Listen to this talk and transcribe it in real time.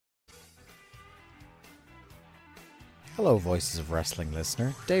Hello, Voices of Wrestling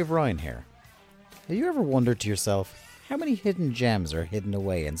listener. Dave Ryan here. Have you ever wondered to yourself how many hidden gems are hidden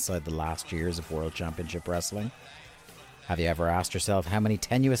away inside the last years of World Championship Wrestling? Have you ever asked yourself how many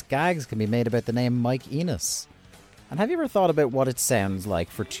tenuous gags can be made about the name Mike Enos? And have you ever thought about what it sounds like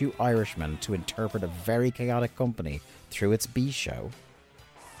for two Irishmen to interpret a very chaotic company through its B show?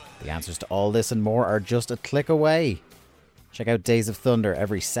 The answers to all this and more are just a click away. Check out Days of Thunder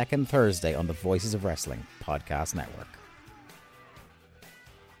every second Thursday on the Voices of Wrestling podcast network.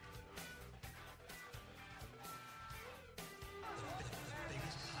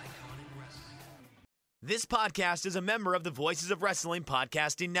 This podcast is a member of the Voices of Wrestling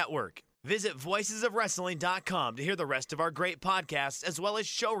podcasting network. Visit voicesofwrestling.com to hear the rest of our great podcasts, as well as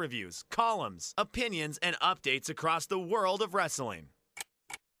show reviews, columns, opinions, and updates across the world of wrestling.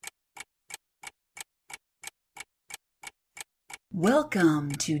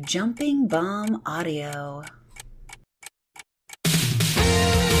 Welcome to Jumping Bomb Audio.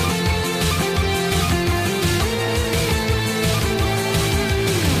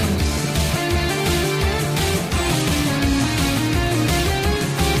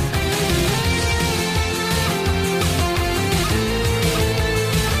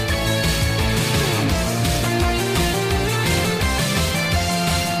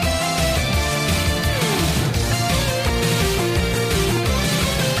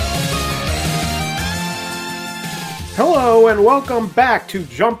 Hello and welcome back to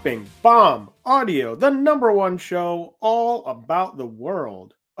Jumping Bomb Audio, the #1 show all about the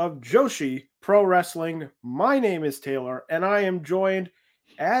world of Joshi Pro Wrestling. My name is Taylor and I am joined,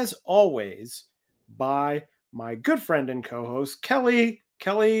 as always, by my good friend and co-host, Kelly.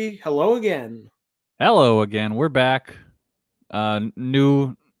 Kelly, hello again. Hello again. We're back.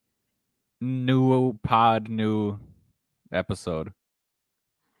 New pod, new episode.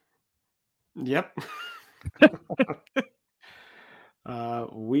 Yep.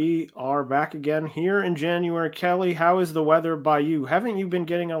 We are back again here in January. Kelly, how is the weather by you? Haven't you been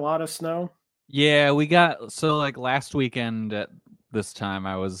getting a lot of snow? Yeah, we got last weekend at this time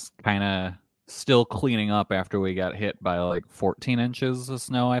I was kind of still cleaning up after we got hit by 14 inches of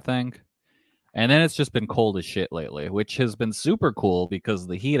snow, I think. And then it's just been cold as shit lately, which has been super cool because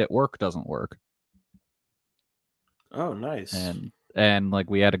the heat at work doesn't work. Oh, nice. And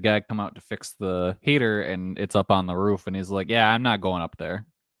we had a guy come out to fix the heater, and it's up on the roof, and he's like, yeah, I'm not going up there.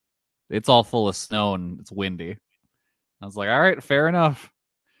 It's all full of snow and it's windy. I was like, all right, fair enough.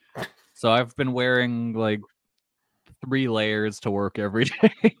 So I've been wearing 3 layers to work every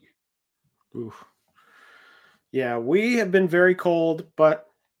day. Oof. Yeah, we have been very cold, but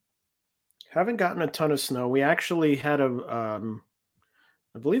haven't gotten a ton of snow. We actually had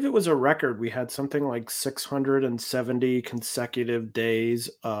I believe it was a record. We had something like 670 consecutive days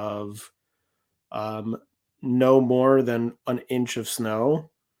of no more than an inch of snow.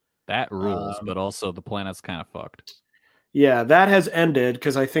 That rules, but also the planet's kind of fucked. Yeah, that has ended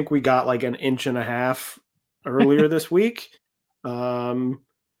because I think we got an inch and a half earlier this week. But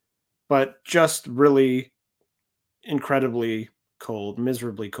just really incredibly cold,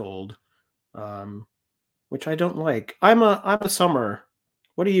 miserably cold, which I don't like. I'm a summer.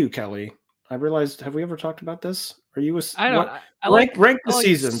 What are you, Kelly? I realized. Have we ever talked about this? Are you a? Rank the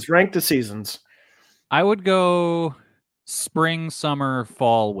seasons. Rank the seasons. I would go spring, summer,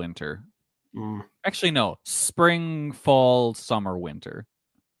 fall, winter. Actually, no. Spring, fall, summer, winter.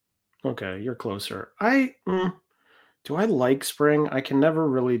 Okay, you're closer. Do I like spring? I can never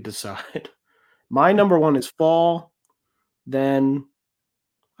really decide. My #1 is fall. Then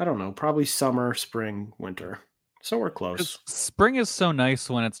I don't know. Probably summer, spring, winter. So we're close. Spring is so nice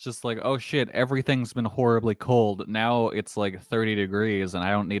when it's just oh shit, everything's been horribly cold. Now it's 30 degrees and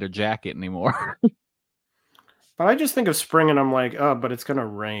I don't need a jacket anymore. But I just think of spring and I'm like, oh, but it's going to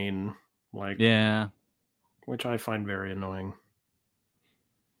rain. Yeah. Which I find very annoying.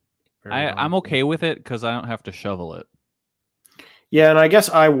 I'm okay with it because I don't have to shovel it. Yeah, and I guess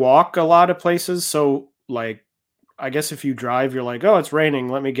I walk a lot of places. So, I guess if you drive, you're like, oh, it's raining.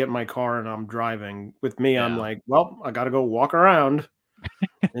 Let me get in my car and I'm driving. With me, yeah. I'm like, well, I got to go walk around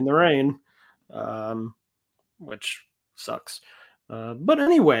in the rain, which sucks. But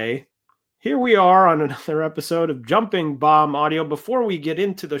anyway, here we are on another episode of Jumping Bomb Audio. Before we get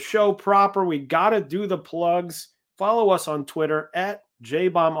into the show proper, we got to do the plugs. Follow us on Twitter at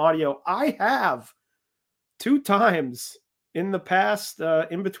JBombAudio. I have 2 times in the past,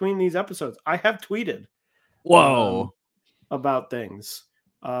 in between these episodes, I have tweeted. Whoa. About things.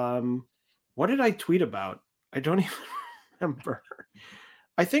 What did I tweet about? I don't even remember.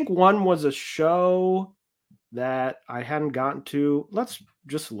 I think one was a show that I hadn't gotten to. Let's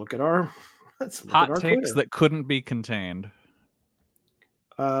just look at our Let's look at Hot our takes Twitter. that couldn't be contained.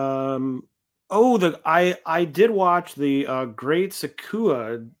 I did watch the Great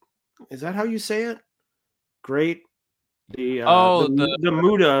Sakua. Is that how you say it? Great the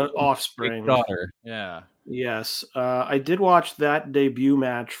Muda fake offspring. daughter. Yeah. Yes, I did watch that debut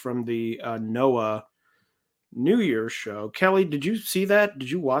match from the Noah New Year's show. Kelly, did you see that? Did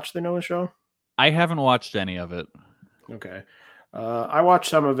you watch the Noah show? I haven't watched any of it. Okay. I watched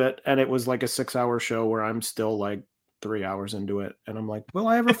some of it, and it was like a 6-hour show where I'm still like 3 hours into it. And I'm like, will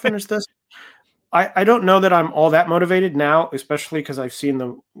I ever finish this? I don't know that I'm all that motivated now, especially because I've seen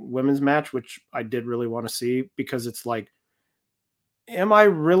the women's match, which I did really want to see, because it's like, am I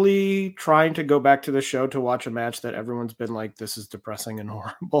really trying to go back to the show to watch a match that everyone's been like, this is depressing and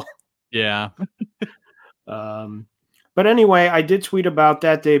horrible? Yeah. But anyway, I did tweet about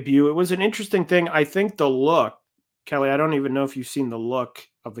that debut. It was an interesting thing. I think the look, Kelly, I don't even know if you've seen the look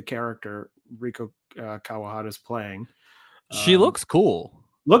of the character Riko Kawahata's playing. She looks cool.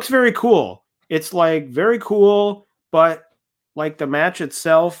 Looks very cool. It's like very cool, but like the match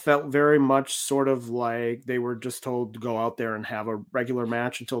itself felt very much sort of like they were just told to go out there and have a regular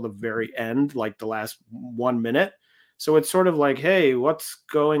match until the very end, like the last 1 minute. So it's sort of like, hey, what's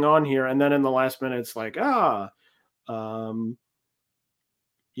going on here? And then in the last minute, it's like,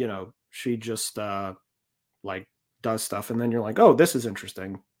 she just like does stuff. And then you're like, oh, this is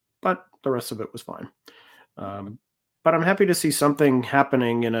interesting. But the rest of it was fine. But I'm happy to see something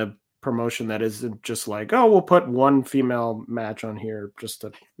happening in a promotion that isn't just like, oh, we'll put one female match on here just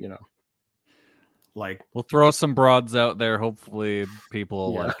to, like. We'll throw some broads out there. Hopefully people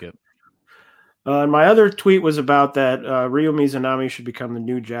will like it. And my other tweet was about that Ryo Mizunami should become the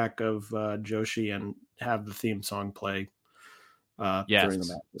new Jack of Joshi and have the theme song play during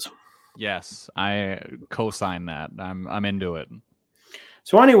the matches. Yes, I co-sign that. I'm into it.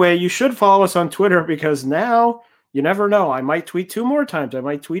 So anyway, you should follow us on Twitter, because now you never know. I might tweet 2 more times. I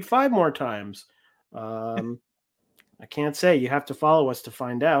might tweet 5 more times. I can't say. You have to follow us to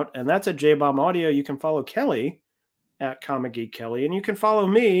find out. And that's at JBomb Audio. You can follow Kelly at Comic Geek Kelly. And you can follow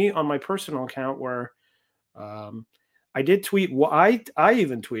me on my personal account where I did tweet. I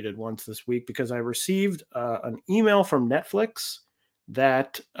even tweeted once this week because I received an email from Netflix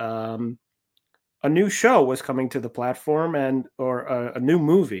that a new show was coming to the platform, or a new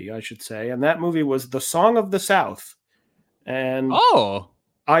movie, I should say. And that movie was The Song of the South. And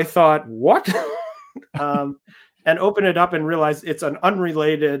I thought, what? And opened it up and realized it's an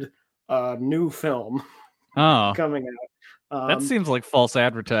unrelated new film coming out. That seems like false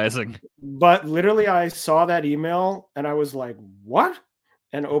advertising. But literally, I saw that email and I was like, what?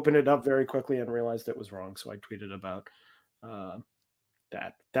 And opened it up very quickly and realized it was wrong. So I tweeted about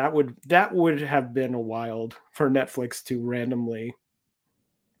that. That would have been wild for Netflix to randomly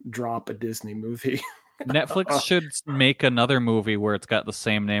drop a Disney movie. Netflix should make another movie where it's got the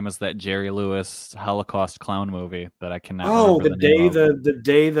same name as that Jerry Lewis Holocaust clown movie that I cannot. Oh, the day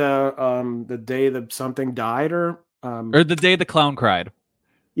the something died, or the day the clown cried.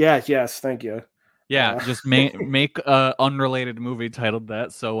 Yes, thank you. Yeah, just make a unrelated movie titled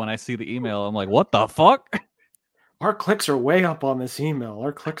that. So when I see the email, I'm like, what the fuck? Our clicks are way up on this email.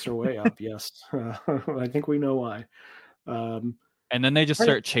 Our clicks are way up. Yes, I think we know why. And then they just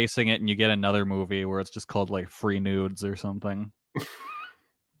start chasing it, and you get another movie where it's just called like Free Nudes or something.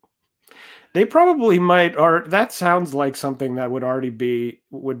 They probably might, or that sounds like something that would be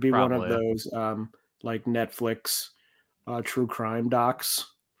probably one of those like Netflix true crime docs.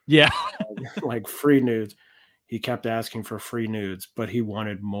 Yeah, like Free Nudes. He kept asking for free nudes, but he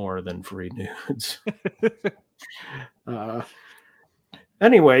wanted more than free nudes.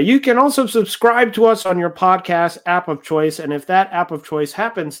 Anyway, you can also subscribe to us on your podcast app of choice. And if that app of choice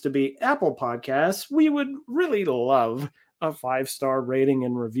happens to be Apple Podcasts, we would really love a 5-star rating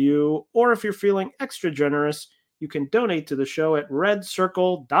and review. Or if you're feeling extra generous, you can donate to the show at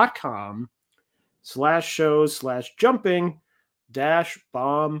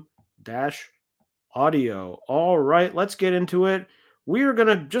redcircle.com/shows/jumping-bomb-audio. All right, let's get into it. We are going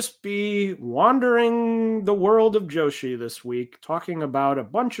to just be wandering the world of Joshi this week, talking about a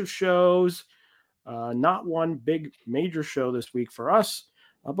bunch of shows. Not one big major show this week for us,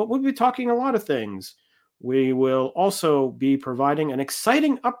 but we'll be talking a lot of things. We will also be providing an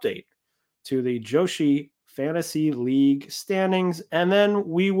exciting update to the Joshi Fantasy League standings, and then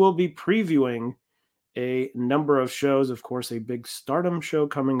we will be previewing a number of shows. Of course, a big Stardom show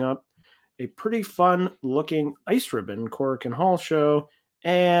coming up, a pretty fun-looking Ice Ribbon Korakuen Hall show,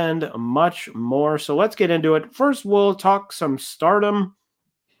 and much more. So let's get into it. First, we'll talk some Stardom.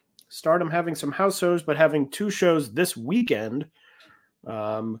 Stardom having some house shows, but having 2 shows this weekend.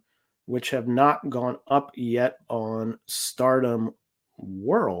 which have not gone up yet on Stardom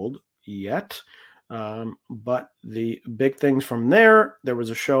World yet. But the big things from there was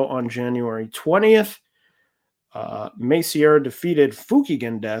a show on January 20th. Mei Sierra defeated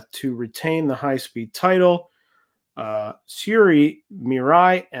Fukigen Death to retain the high-speed title. Syuri,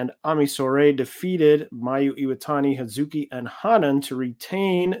 Mirai, and Amisore defeated Mayu Iwatani, Hazuki, and Hanan to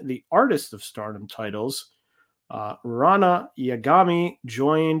retain the Artist of Stardom titles. Rana Yagami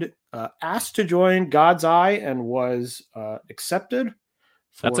asked to join God's Eye and was accepted.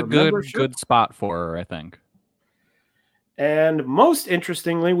 That's a membership. good spot for her, I think. And most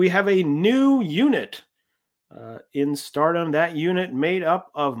interestingly, we have a new unit in Stardom. That unit made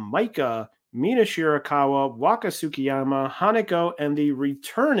up of Maika, Mina Shirakawa, Waka Tsukiyama, Haneko, and the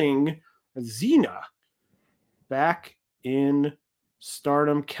returning Xena back in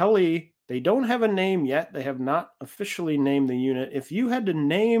Stardom. Kelly, they don't have a name yet. They have not officially named the unit. If you had to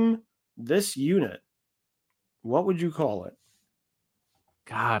name this unit, what would you call it?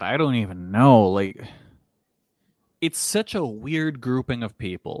 God, I don't even know. Like, it's such a weird grouping of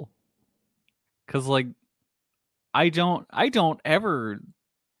people. Because, like, I don't ever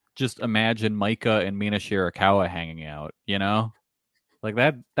just imagine Maika and Mina Shirakawa hanging out, you know? Like,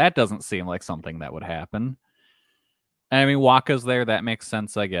 that doesn't seem like something that would happen. I mean, Waka's there. That makes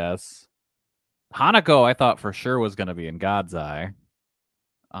sense, I guess. Hanako, I thought for sure was going to be in God's Eye.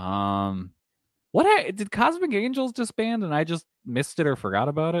 Did Cosmic Angels disband and I just missed it or forgot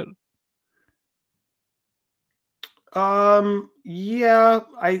about it? Yeah,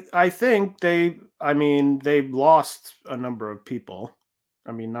 I think they lost a number of people.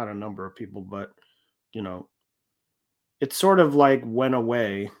 I mean, not a number of people, but it sort of like went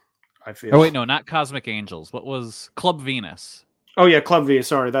away, I feel. Oh wait, no, not Cosmic Angels. What was Club Venus? Oh yeah, Club V.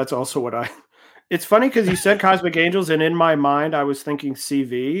 Sorry, that's also what It's funny because you said Cosmic Angels, and in my mind, I was thinking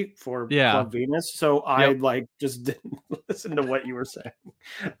CV for Club Venus. So I just didn't listen to what you were saying.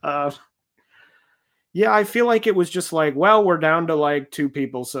 Yeah, I feel like it was just like, well, we're down to like 2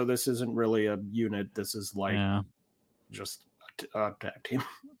 people, so this isn't really a unit. This is like just a tag team.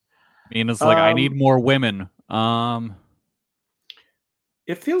 I mean, it's like I need more women.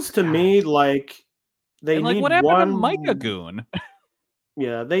 It feels to me like they need what happened one to Micah Goon.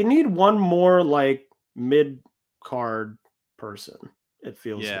 Yeah, they need one more like mid-card person. It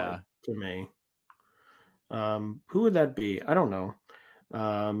feels like to me. Who would that be? I don't know.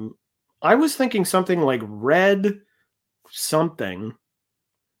 I was thinking something like Red something,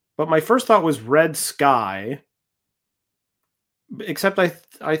 but my first thought was Red Sky. Except I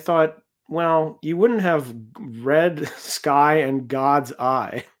thought, well, you wouldn't have Red Sky and God's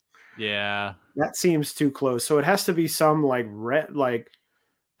Eye. Yeah. That seems too close. So it has to be some like red, like,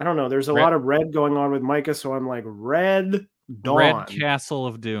 I don't know. There's a lot of red going on with Micah, so I'm like Red Dawn. Red Castle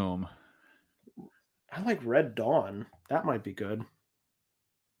of Doom. I like Red Dawn. That might be good.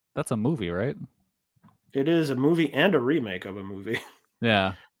 That's a movie, right? It is a movie and a remake of a movie.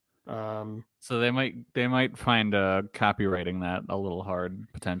 Yeah. So they might find copywriting that a little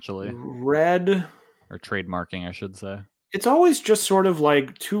hard potentially. Red or trademarking, I should say. It's always just sort of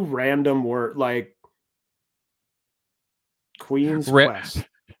like 2 random words, like Queen's Quest.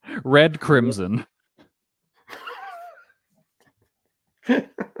 Red Crimson.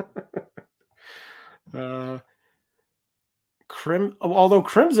 Although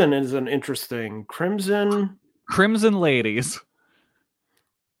Crimson is an interesting Crimson Ladies.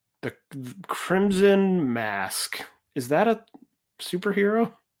 The Crimson Mask. Is that a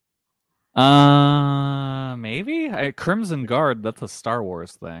superhero? Maybe. Crimson Guard, that's a Star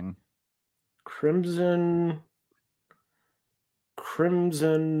Wars thing. Crimson, I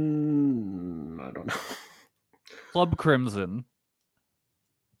don't know. Club Crimson.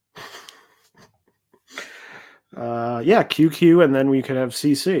 Yeah, QQ, and then we could have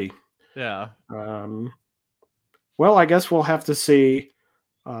CC. Yeah. Well, I guess we'll have to see.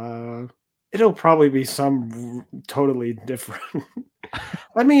 It'll probably be some totally different.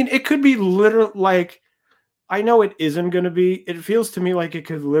 I mean, it could be literally like, I know it isn't going to be. It feels to me like it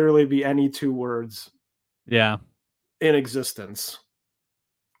could literally be any 2 words. Yeah. In existence.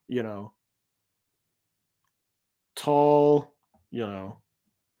 Tall,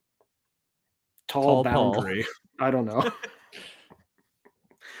 tall boundary. Paul. I don't know.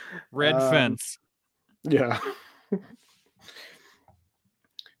 Red fence. Yeah.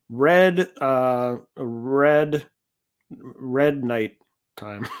 Red night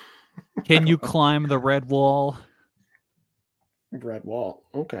time. Can you climb the red wall? Red wall.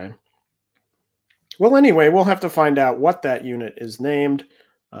 Okay. Well, anyway, we'll have to find out what that unit is named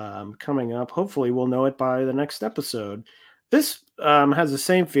coming up. Hopefully, we'll know it by the next episode. This has the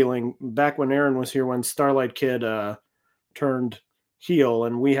same feeling back when Aaron was here when Starlight Kid turned heel,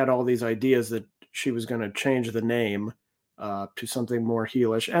 and we had all these ideas that she was going to change the name to something more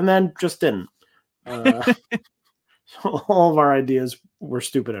heelish, and then just didn't. All of our ideas were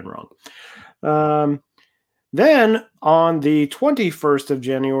stupid and wrong. Then on the 21st of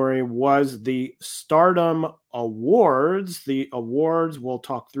January was the Stardom Awards. The awards, we'll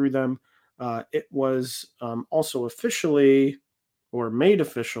talk through them. It was also officially, or made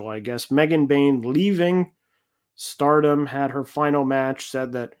official, I guess, Megan Bayne leaving Stardom, had her final match,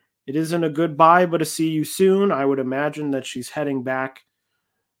 said that it isn't a goodbye, but a see you soon. I would imagine that she's heading back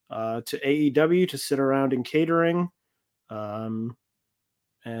to AEW to sit around in catering.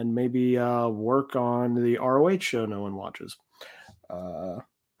 And maybe work on the ROH show no one watches.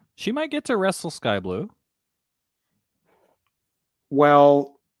 She might get to wrestle Sky Blue.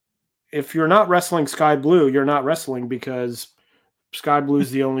 Well, if you're not wrestling Sky Blue, you're not wrestling because Sky Blue is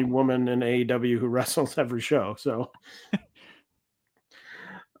the only woman in AEW who wrestles every show. So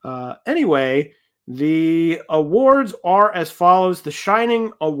anyway, the awards are as follows. The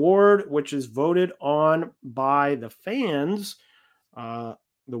Shining Award, which is voted on by the fans,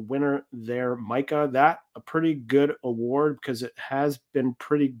 the winner there, Micah, that a pretty good award because it has been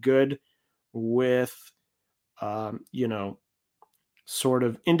pretty good with, sort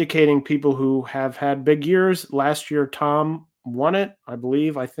of indicating people who have had big years. Last year, Tom won it, I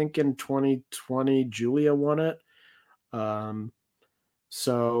believe. I think in 2020, Julia won it.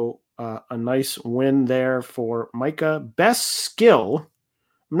 So a nice win there for Micah. Best skill.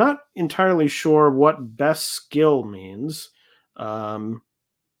 I'm not entirely sure what best skill means.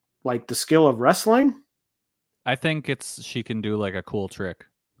 Like the skill of wrestling? I think she can do like a cool trick.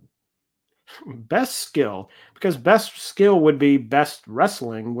 Best skill, because best skill would be best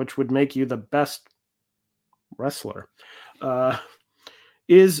wrestling, which would make you the best wrestler.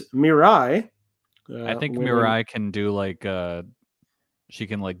 Is Mirai. I think Mirai can do like she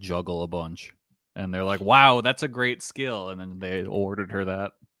can like juggle a bunch, and they're like, "Wow, that's a great skill," and then they awarded her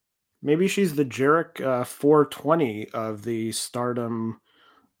that. Maybe she's the Jarek 420 of the Stardom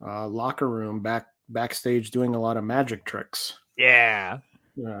locker room backstage doing a lot of magic tricks. Yeah.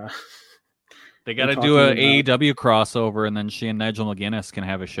 They got to We're do a talking AEW crossover, and then she and Nigel McGuinness can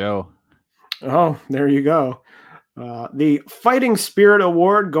have a show. Oh, there you go. The Fighting Spirit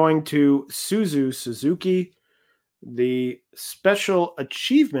Award going to Suzu Suzuki. The Special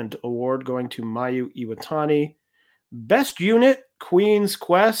Achievement Award going to Mayu Iwatani. Best Unit, Queen's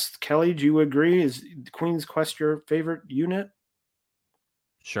Quest. Kelly, do you agree? Is Queen's Quest your favorite unit?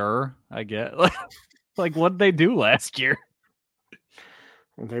 Sure, I get. Like what did they do last year?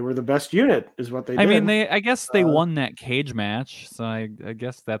 They were the best unit, is what they did. I mean, I guess they won that cage match, so I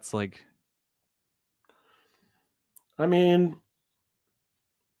guess that's like. I mean,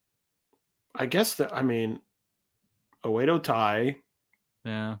 Oedo Tai.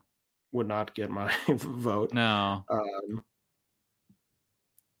 Yeah. Would not get my vote. No.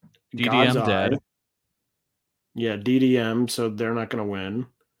 DDM dead. Yeah, DDM, so they're not going to win.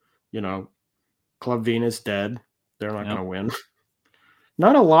 Club Venus dead. They're not going to win.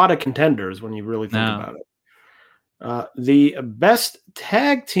 Not a lot of contenders when you really think about it. The best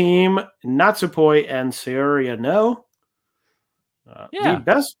tag team, Natsupoi and Sayori No.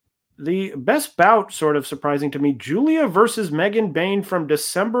 The best bout, sort of surprising to me, Julia versus Megan Bayne from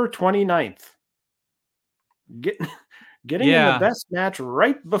December 29th. Getting in the best match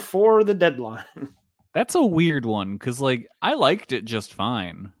right before the deadline. That's a weird one, because like I liked it just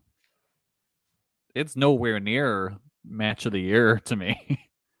fine. It's nowhere near match of the year to me.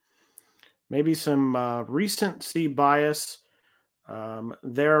 Maybe some recency bias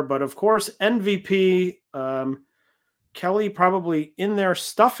there, but of course, MVP Kelly probably in there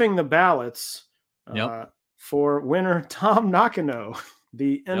stuffing the ballots for winner Tom Nakano,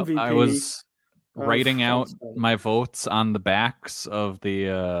 the MVP. I was writing out my votes on the backs of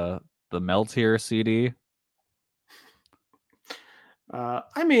the Meltier CD.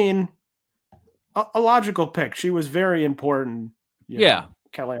 I mean, a logical pick. She was very important. Yeah.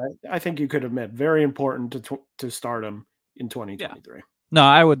 Kelly, I think you could admit, very important to Stardom in 2023. Yeah. No,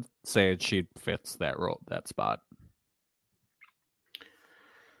 I would say she fits that spot.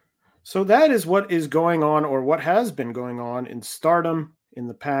 So that is what is going on, or what has been going on in Stardom in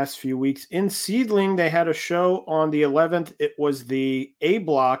the past few weeks. In Seedling, they had a show on the 11th. It was the A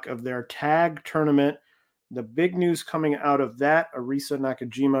block of their tag tournament. The big news coming out of that, Arisa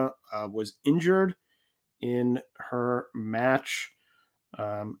Nakajima was injured in her match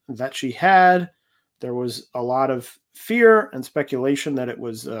that she had. There was a lot of fear and speculation that it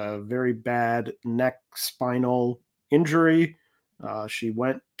was a very bad neck spinal injury. She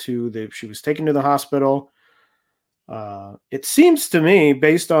was taken to the hospital. It seems to me,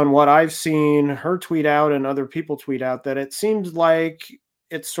 based on what I've seen her tweet out and other people tweet out, that it seems like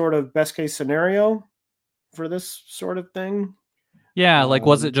it's sort of best case scenario for this sort of thing. Yeah, like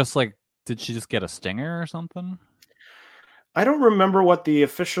was it just like, did she just get a stinger or something? I don't remember what the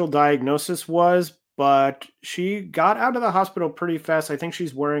official diagnosis was, but she got out of the hospital pretty fast. I think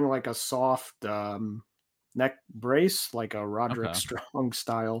she's wearing like a soft neck brace, like a Roderick Strong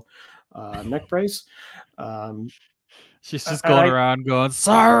style neck brace. She's just going around going,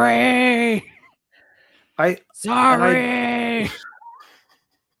 sorry! Sorry!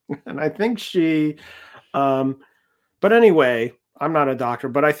 And I think she, but anyway, I'm not a doctor,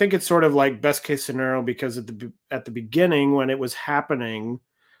 but I think it's sort of like best case scenario because at the beginning when it was happening,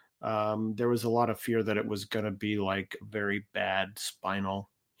 there was a lot of fear that it was going to be like a very bad spinal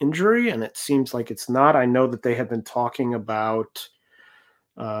injury, and it seems like it's not. I know that they have been talking about,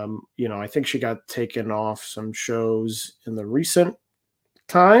 I think she got taken off some shows in the recent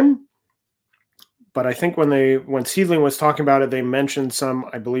time. But I think when Seedling was talking about it, they mentioned some,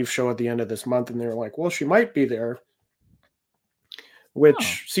 I believe, show at the end of this month, and they're like, well, she might be there,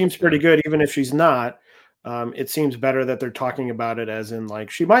 which seems pretty good, even if she's not. It seems better that they're talking about it as in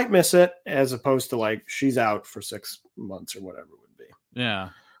like she might miss it, as opposed to like she's out for 6 months or whatever it would be.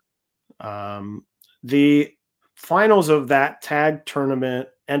 Yeah. The finals of that tag tournament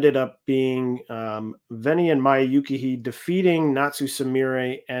ended up being Veni and Maya Yukihi defeating Natsu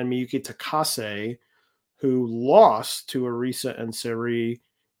Samire and Miyuki Takase, who lost to Arisa and Seri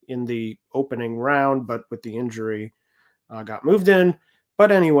in the opening round, but with the injury got moved in.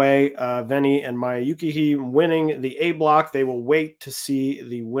 But anyway, Veni and Maya Yukihi winning the A block. They will wait to see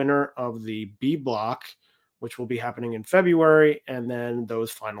the winner of the B block, which will be happening in February, and then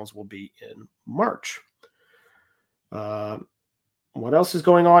those finals will be in March. What else is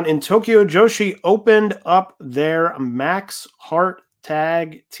going on? In Tokyo, Joshi opened up their Max Heart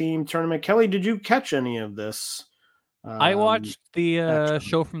Tag Team Tournament. Kelly, did you catch any of this? I watched the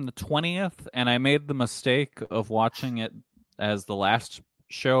show from the 20th, and I made the mistake of watching it as the last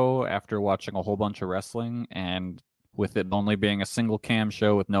show after watching a whole bunch of wrestling, and with it only being a single cam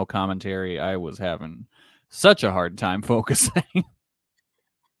show with no commentary, I was having such a hard time focusing.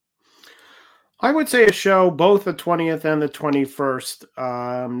 I would say a show, both the 20th and the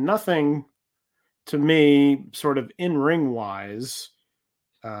 21st, nothing to me sort of in-ring wise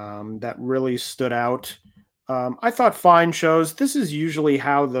that really stood out. I thought fine shows. This is usually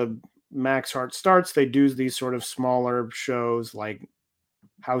how the Max Heart starts. They do these sort of smaller shows, like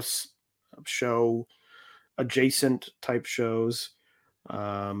house show adjacent type shows.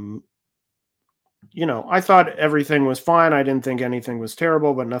 I thought everything was fine. I didn't think anything was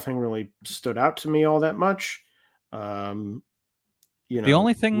terrible, but nothing really stood out to me all that much. The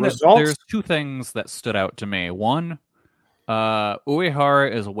only thing there's 2 things that stood out to me. One,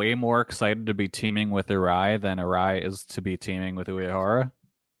 Uehara is way more excited to be teaming with Arai than Arai is to be teaming with Uehara.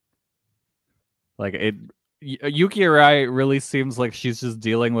 Like Yuki Arai really seems like she's just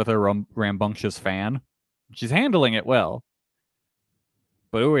dealing with a rambunctious fan. She's handling it well.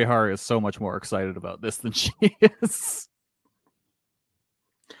 But Uehara is so much more excited about this than she is.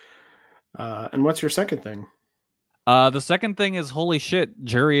 And what's your second thing? The second thing is, holy shit,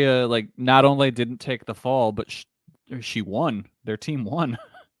 Juria, not only didn't take the fall, but she won. Their team won.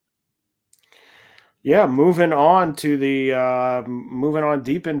 Yeah, moving on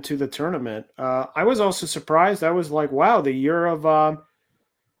deep into the tournament. I was also surprised. I was like, wow, the year of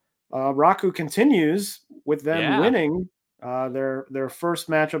Raku continues with them winning their first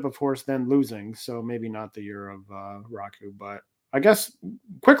matchup, of course, then losing. So maybe not the year of Raku, but I guess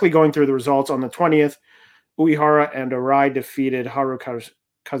quickly going through the results on the 20th, Uehara and Arai defeated Haru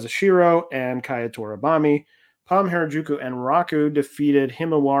Kazushiro and Kaya Torabami. Pam Harajuku and Raku defeated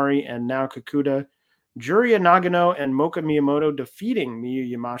Himawari and Nao Kakuta. Juria Nagano and Moka Miyamoto defeating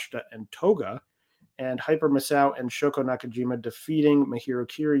Miyu Yamashita and Toga. And Hyper Masao and Shoko Nakajima defeating Mahiro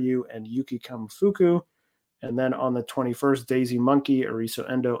Kiryu and Yuki Kamifuku. And then on the 21st, Daisy Monkey, Ariso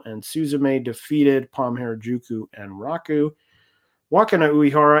Endo, and Suzume defeated Pam Harajuku and Raku. Wakana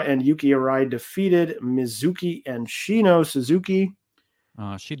Uehara and Yuki Arai defeated Mizuki and Shino Suzuki.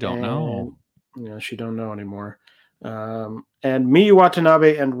 She don't know. Yeah, she don't know anymore. And Miyu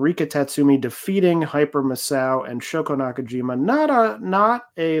Watanabe and Rika Tatsumi defeating Hyper Masao and Shoko Nakajima. Not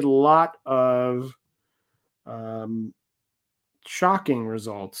a lot of shocking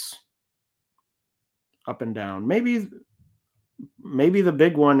results up and down. Maybe the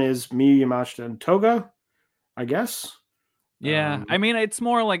big one is Miyu Yamashita and Toga, I guess. Yeah, I mean, it's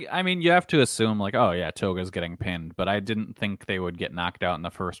more like, I mean, you have to assume like, oh yeah, Toga's getting pinned, but I didn't think they would get knocked out in the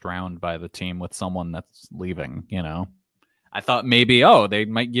first round by the team with someone that's leaving, you know? I thought maybe, oh, they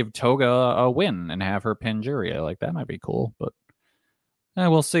might give Toga a win and have her pin Jiria. Like, that might be cool, but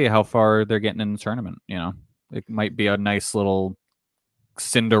we'll see how far they're getting in the tournament, you know? It might be a nice little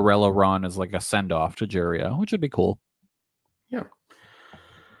Cinderella run as like a send-off to Jiria, which would be cool. Yeah.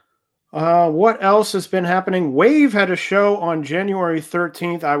 What else has been happening? Wave had a show on January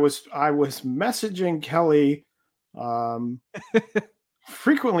 13th. I was messaging Kelly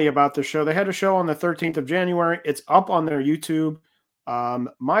frequently about the show. They had a show on the 13th of January. It's up on their YouTube.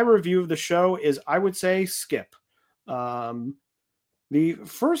 My review of the show is, I would say, skip. The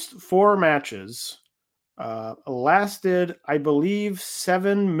first 4 matches lasted, I believe,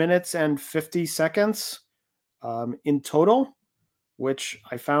 7 minutes and 50 seconds in total, which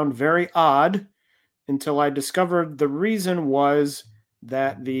I found very odd until I discovered the reason was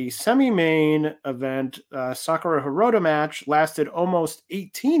that the semi-main event Sakura Hirota match lasted almost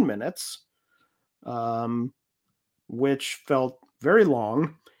 18 minutes, which felt very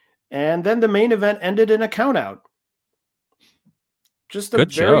long. And then the main event ended in a countout. Just a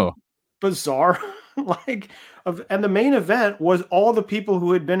good very show. Bizarre. And the main event was all the people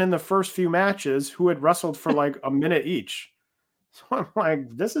who had been in the first few matches who had wrestled for like a minute each. So I'm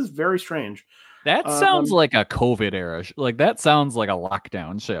like, this is very strange. That sounds like a COVID era. Like, that sounds like a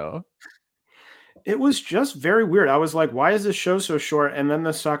lockdown show. It was just very weird. I was like, why is this show so short? And then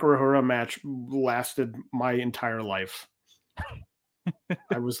the Sakura Hirota match lasted my entire life.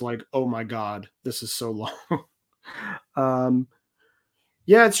 I was like, oh my God, this is so long.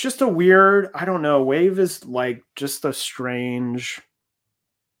 Yeah, it's just a weird, I don't know. Wave is like just a strange,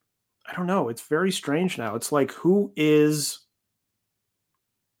 I don't know. It's very strange now. It's like, who is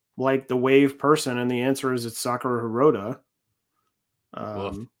like the Wave person? And the answer is it's Sakura Hirota.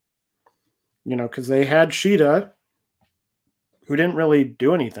 You know, because they had Shida, who didn't really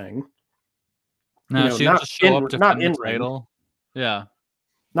do anything. No, you know, she just show up to defend the title. Yeah.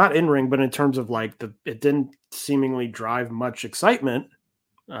 Not in ring, but in terms of like it didn't seemingly drive much excitement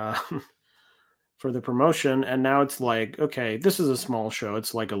for the promotion. And now it's like, okay, this is a small show.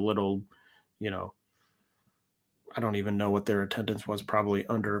 It's like a little, you know, I don't even know what their attendance was, probably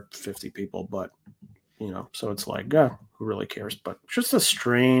under 50 people, but you know, so it's like, who really cares? But just a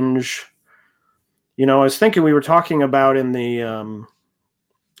strange, you know, I was thinking we were talking about in the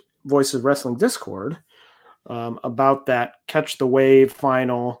Voices of Wrestling Discord about that Catch the Wave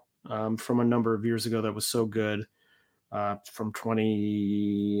final from a number of years ago that was so good, from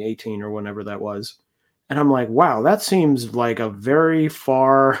 2018 or whenever that was. And I'm like, wow, that seems like a very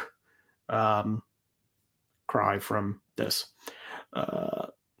far cry from this.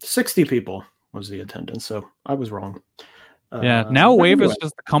 60 people was the attendance, so I was wrong. Yeah, now Wave is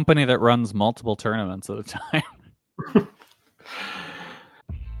just the company that runs multiple tournaments at a time.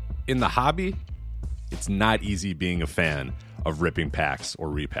 In the hobby, it's not easy being a fan of ripping packs or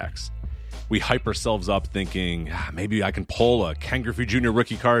repacks. We hype ourselves up thinking, maybe I can pull a Ken Griffey Jr.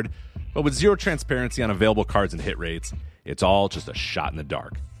 rookie card, but with zero transparency on available cards and hit rates, it's all just a shot in the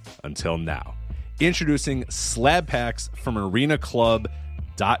dark. Until now. Introducing slab packs from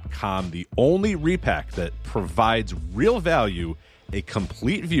arenaclub.com, the only repack that provides real value, a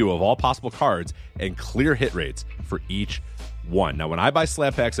complete view of all possible cards, and clear hit rates for each one. Now, when I buy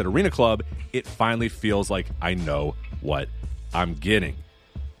slab packs at Arena Club, it finally feels like I know what I'm getting.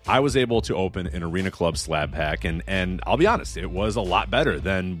 I was able to open an Arena Club slab pack, and I'll be honest, it was a lot better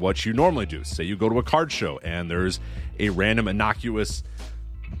than what you normally do. Say you go to a card show, and there's a random innocuous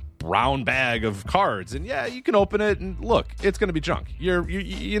brown bag of cards, and yeah, you can open it, and look, it's going to be junk.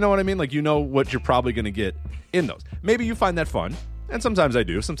 You know what I mean? Like, you know what you're probably going to get in those. Maybe you find that fun, and sometimes I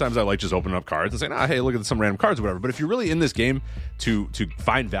do. Sometimes I like just opening up cards and saying, hey, look at some random cards or whatever. But if you're really in this game to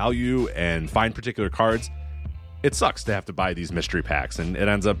find value and find particular cards, it sucks to have to buy these mystery packs, and it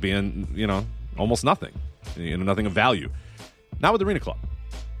ends up being, you know, almost nothing. You know, nothing of value. Not with Arena Club.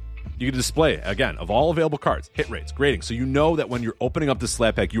 You can display, again, of all available cards, hit rates, grading, so you know that when you're opening up this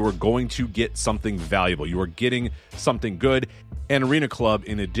slab pack, you are going to get something valuable. You are getting something good. And Arena Club,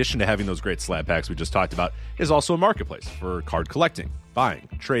 in addition to having those great slab packs we just talked about, is also a marketplace for card collecting, buying,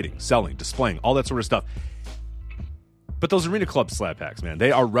 trading, selling, displaying, all that sort of stuff. But those Arena Club slab packs, man,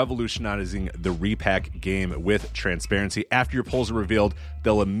 they are revolutionizing the repack game with transparency. After your pulls are revealed,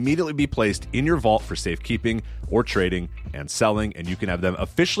 they'll immediately be placed in your vault for safekeeping or trading and selling, and you can have them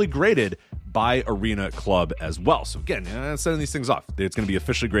officially graded by Arena Club as well. So again, sending these things off, it's going to be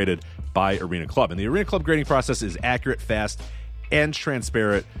officially graded by Arena Club. And the Arena Club grading process is accurate, fast, and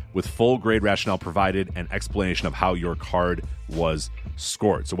transparent with full grade rationale provided and explanation of how your card was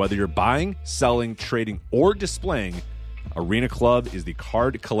scored. So whether you're buying, selling, trading, or displaying, Arena Club is the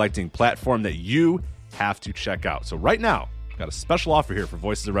card collecting platform that you have to check out. So right now, I've got a special offer here for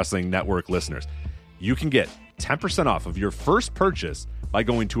Voices of Wrestling Network listeners. You can get 10% off of your first purchase by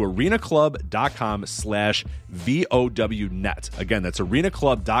going to arenaclub.com/VOWnet. Again, that's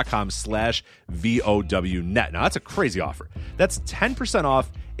arenaclub.com/VOWnet. Now, that's a crazy offer. That's 10% off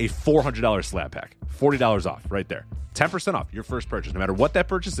a $400 slab pack. $40 off right there. 10% off your first purchase. No matter what that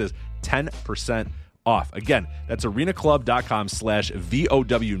purchase is, 10% off. Again, that's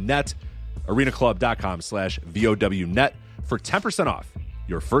arenaclub.com/VOWnet. arenaclub.com/VOWnet for 10% off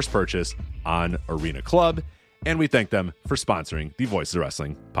your first purchase on Arena Club. And we thank them for sponsoring the Voices of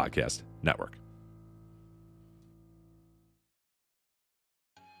Wrestling Podcast Network.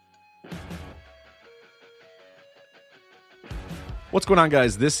 What's going on,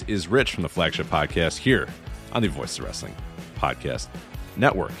 guys? This is Rich from the Flagship Podcast here on the Voices of Wrestling Podcast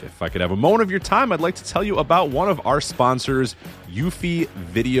Network. If I could have a moment of your time, I'd like to tell you about one of our sponsors, Eufy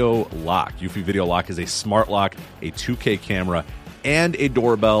Video Lock. Eufy Video Lock is a smart lock, a 2K camera, and a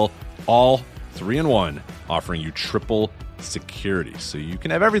doorbell, all 3-in-1, offering you triple security. So you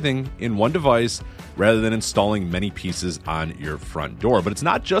can have everything in one device rather than installing many pieces on your front door. But it's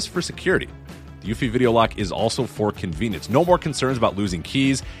not just for security. The Eufy Video Lock is also for convenience. No more concerns about losing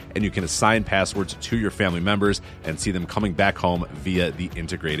keys, and you can assign passwords to your family members and see them coming back home via the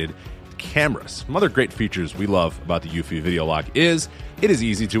integrated cameras. Some other great features we love about the Eufy Video Lock is it is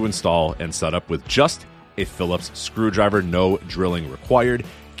easy to install and set up with just a Phillips screwdriver, no drilling required.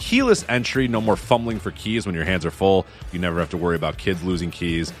 Keyless entry, no more fumbling for keys when your hands are full. You never have to worry about kids losing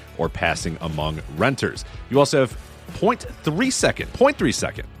keys or passing among renters. You also have 0.3 second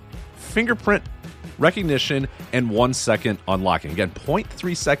fingerprint recognition and 1 second unlocking. Again,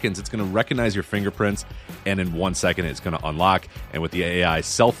 0.3 seconds, it's going to recognize your fingerprints, and in 1 second, it's going to unlock. And with the AI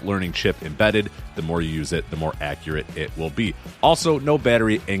self-learning chip embedded, the more you use it, the more accurate it will be. Also, no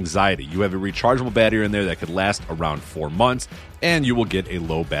battery anxiety. You have a rechargeable battery in there that could last around 4 months, and you will get a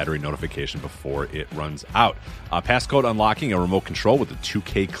low battery notification before it runs out. Passcode unlocking, a remote control with a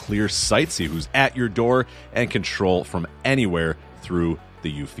 2K clear sight, see who's at your door, and control from anywhere through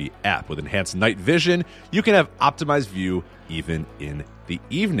the Eufy app. With enhanced night vision, you can have optimized view even in the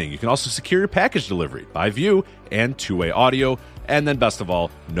evening. You can also secure your package delivery by view and two-way audio. And then best of all,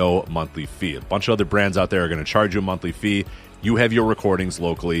 no monthly fee. A bunch of other brands out there are going to charge you a monthly fee. You have your recordings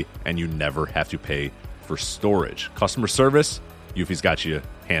locally, and you never have to pay for storage. Customer service, Eufy's got you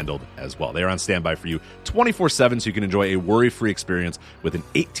handled as well. They are on standby for you 24/7, so you can enjoy a worry-free experience with an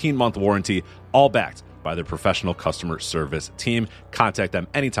 18-month warranty, all backed by their professional customer service team. Contact them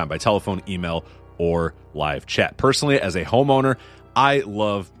anytime by telephone, email, or live chat. Personally, as a homeowner, I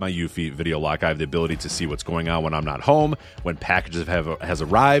love my Eufy Video Lock. I have the ability to see what's going on when I'm not home, when packages has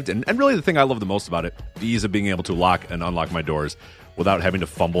arrived, and really the thing I love the most about it, the ease of being able to lock and unlock my doors without having to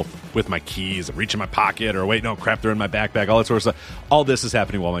fumble with my keys and reach in my pocket or wait, no, crap, they're in my backpack, all that sort of stuff. All this is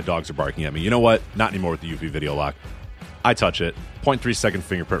happening while my dogs are barking at me. You know what? Not anymore with the Eufy Video Lock. I touch it, 0.3 second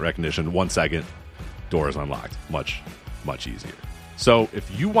fingerprint recognition, 1 second, door is unlocked. Much, much easier. So if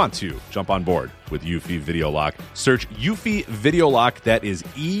you want to jump on board with Eufy Video Lock, search Eufy Video Lock. That is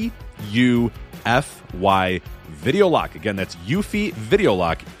EUFY Video Lock. Again, that's Eufy Video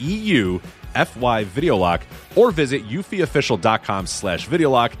Lock, EUFY Video Lock, or visit eufyofficial.com/video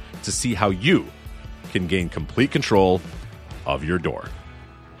lock to see how you can gain complete control of your door.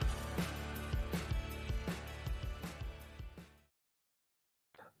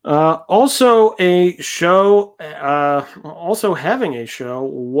 Also having a show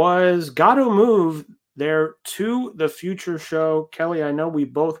was Gotta Move, their To the Future show. Kelly, I know we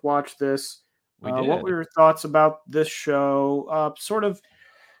both watched this. What were your thoughts about this show? Sort of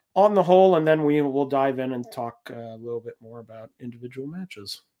on the whole, and then we will dive in and talk a little bit more about individual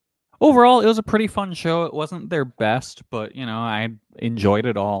matches. Overall, it was a pretty fun show. It wasn't their best, but, I enjoyed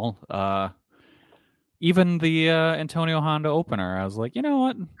it all. Even the Antonio Honda opener, I was like, you know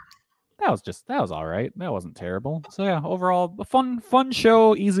what? That was all right. That wasn't terrible. So yeah, overall, a fun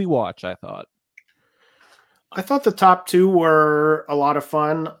show, easy watch, I thought. I thought the top two were a lot of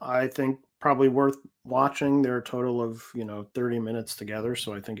fun. I think probably worth watching. They're a total of, 30 minutes together,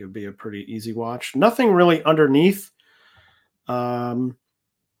 so I think it would be a pretty easy watch. Nothing really underneath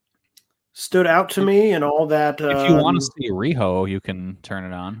stood out to me and all that. If you want to see Riho, you can turn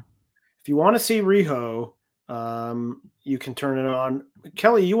it on. If you want to see Riho, you can turn it on.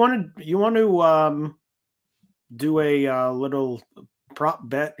 Kelly, you want to do a little prop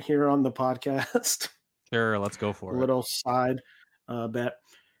bet here on the podcast? Sure, let's go for it. A little side. bet.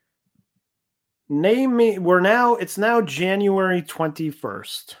 Name me. It's now January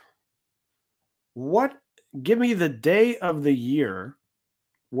 21st. Give me the day of the year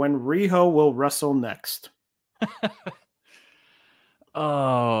when Riho will wrestle next.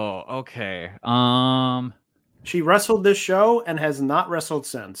 Oh, okay. She wrestled this show and has not wrestled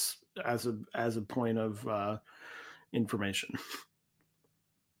since, as a point of information.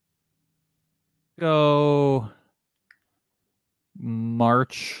 Go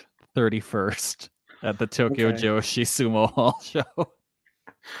March 31st at the Tokyo Okay. Joshi Sumo Hall show.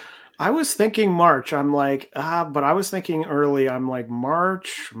 I was thinking March. I'm like, but I was thinking early. I'm like,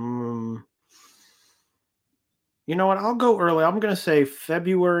 March. You know what? I'll go early. I'm going to say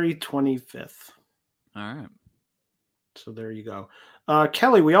February 25th. All right. So there you go.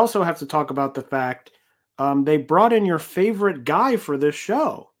 Kelly, we also have to talk about the fact they brought in your favorite guy for this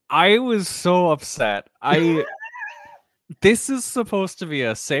show. I was so upset. This is supposed to be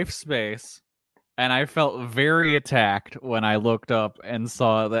a safe space, and I felt very attacked when I looked up and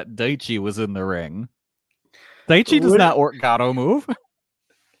saw that Daichi was in the ring. Daichi does not Gato move.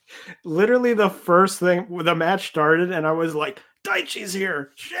 Literally the first thing the match started, and I was like, Daichi's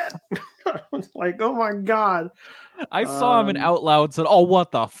here. Shit. I was like, oh my God. I saw him and out loud said, oh,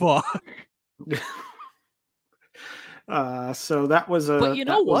 what the fuck? So that was a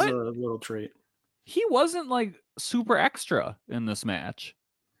little treat. He wasn't like super extra in this match.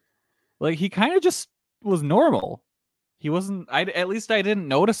 Like he kind of just was normal. He wasn't. At least I didn't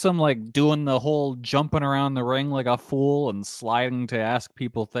notice him like doing the whole jumping around the ring like a fool and sliding to ask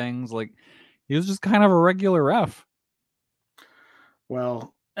people things. Like he was just kind of a regular ref.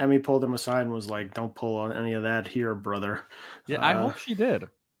 Well, Emmy pulled him aside and was like, "Don't pull on any of that here, brother." Yeah, I hope she did.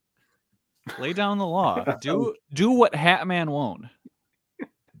 Lay down the law. Do what Hatman won't.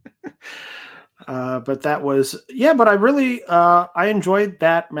 But that was but I really I enjoyed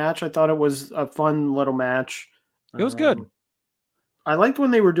that match. I thought it was a fun little match. It was good. I liked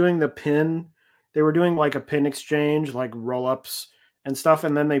when they were doing the pin. They were doing like a pin exchange, like roll-ups and stuff,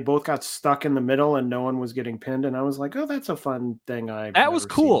 and then they both got stuck in the middle and no one was getting pinned. And I was like, oh, that's a fun thing. That was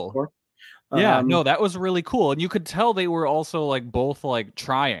cool. Yeah, no, that was really cool. And you could tell they were also like both like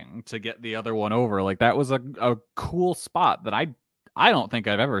trying to get the other one over. Like that was a cool spot that I don't think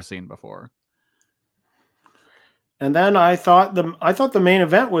I've ever seen before. And then I thought the main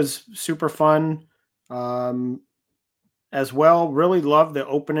event was super fun as well. Really loved the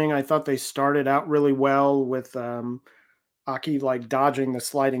opening. I thought they started out really well with Aki like dodging the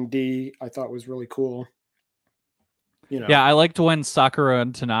sliding D. I thought was really cool. You know. Yeah, I liked when Sakura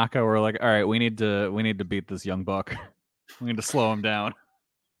and Tanaka were like, all right, we need to beat this young buck. We need to slow him down.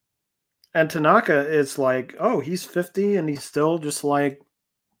 And Tanaka is like, oh, he's 50 and he's still just like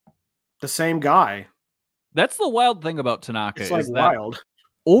the same guy. That's the wild thing about Tanaka. It's like wild.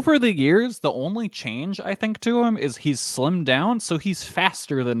 Over the years, the only change I think to him is he's slimmed down, so he's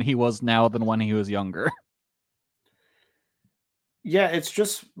faster than he was now than when he was younger. Yeah, it's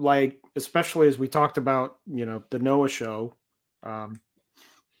just like, especially as we talked about, the Noah show,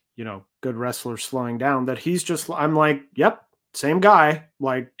 good wrestlers slowing down, that he's just, I'm like, yep, same guy,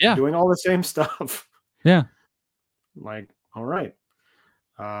 like doing all the same stuff. Yeah. Like, all right.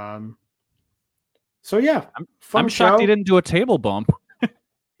 So yeah, I'm shocked he didn't do a table bump.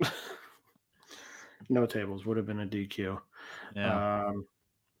 No tables would have been a DQ. Yeah.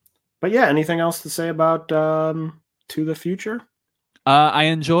 But yeah, anything else to say about To the Future? I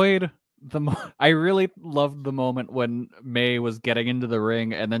enjoyed I really loved the moment when May was getting into the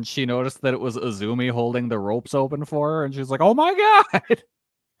ring and then she noticed that it was Azumi holding the ropes open for her and she's like, oh my God.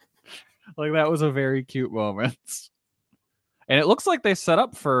 Like that was a very cute moment. And it looks like they set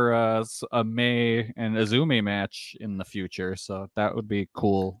up for a May and Azumi match in the future, so that would be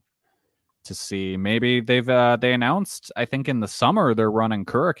cool to see. Maybe they announced, I think in the summer they're running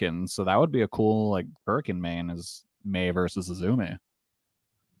Kurikan, so that would be a cool like Kurikan main is May versus Azumi.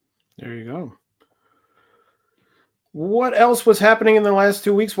 There you go. What else was happening in the last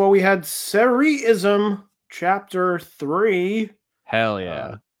 2 weeks? Well, we had Seriism Chapter 3. Hell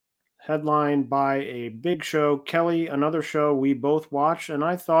yeah. Headlined by a big show. Kelly, another show we both watched, and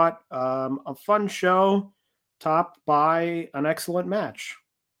I thought a fun show topped by an excellent match.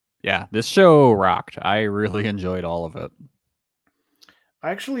 Yeah, this show rocked. I really enjoyed all of it.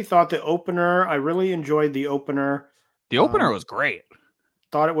 I actually thought I really enjoyed the opener. The opener was great.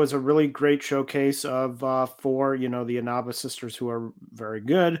 Thought it was a really great showcase of four, the Inaba sisters who are very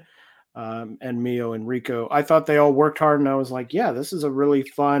good, and Mio and Rico. I thought they all worked hard, and I was like, yeah, this is a really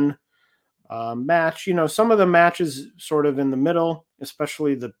fun match. Some of the matches sort of in the middle,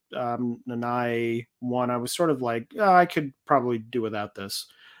 especially the Nanai one. I was sort of like, I could probably do without this.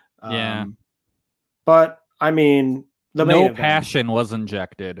 Yeah. But I mean, the main No event, passion was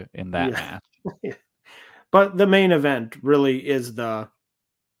injected in that Yeah. match. But the main event really is the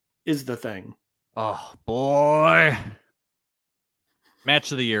thing. Oh boy.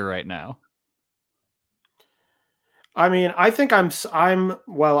 Match of the year right now. I mean, I think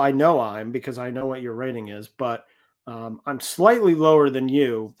well, I know because I know what your rating is, but I'm slightly lower than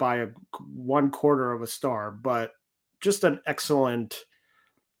you by 1/4 of a star, but just an excellent,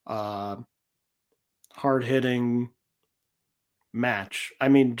 hard-hitting match. I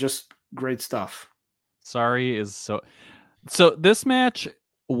mean, just great stuff. Sorry is so this match,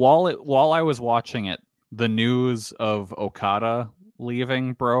 while I was watching it, the news of Okada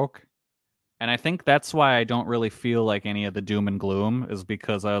leaving broke. And I think that's why I don't really feel like any of the doom and gloom, is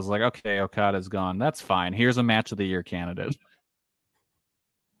because I was like, okay, Okada's gone. That's fine. Here's a match of the year candidate.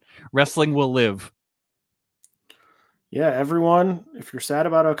 Wrestling will live. Yeah, everyone, if you're sad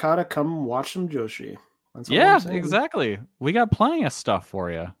about Okada, come watch some Joshi. That's all I'm Yeah, saying. exactly. We got plenty of stuff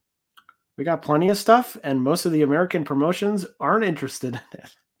for you. We got plenty of stuff, and most of the American promotions aren't interested in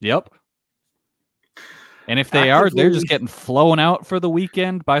it. Yep. And if they are, they're just Actively- getting flown out for the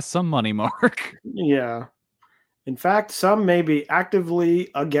weekend by some money mark. Yeah. In fact, some may be actively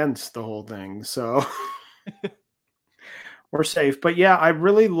against the whole thing. So we're safe. But yeah, I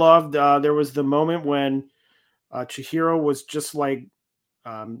really loved, there was the moment when Chihiro was just like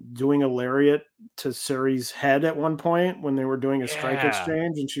doing a lariat to Suri's head at one point when they were doing a strike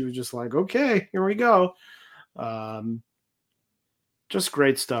exchange. And she was just like, okay, here we go. Just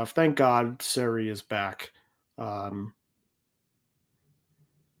great stuff. Thank God Suri is back.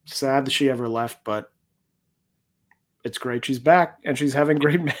 Sad that she ever left, but it's great she's back and she's having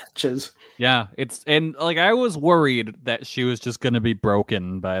great matches. Yeah, and like I was worried that she was just going to be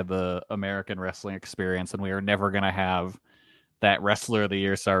broken by the American wrestling experience and we were never going to have that Wrestler of the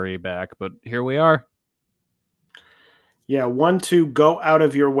Year Sari back, but here we are. Yeah, one to go out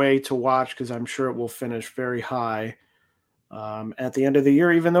of your way to watch because I'm sure it will finish very high at the end of the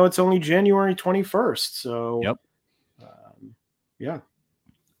year, even though it's only January 21st. So, yep. Yeah.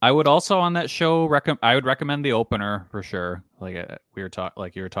 I would also on that show I would recommend the opener for sure. Like you were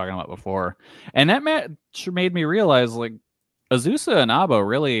talking about before, and that match made me realize like Azusa Inaba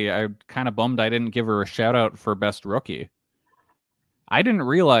really. I kind of bummed I didn't give her a shout out for best rookie. I didn't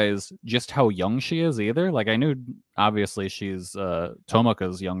realize just how young she is either. Like I knew obviously she's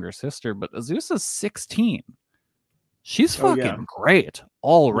Tomoka's younger sister, but Azusa's 16. She's fucking great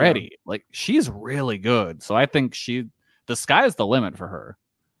already. Yeah. Like she's really good. So I think the sky's the limit for her.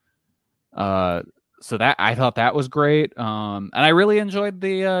 So that I thought that was great. And I really enjoyed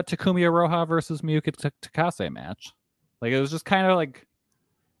the Takumi Iroha versus Miyuki Takase match. Like it was just kind of like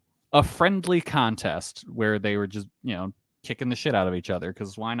a friendly contest where they were just, kicking the shit out of each other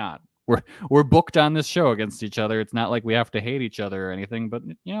because why not? We're booked on this show against each other. It's not like we have to hate each other or anything, but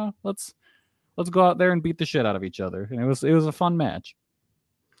let's go out there and beat the shit out of each other. And it was a fun match.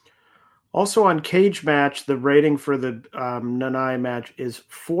 Also on Cage Match, the rating for the Nanai match is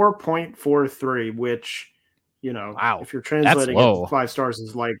 4.43, which, wow, if you're translating it 5 stars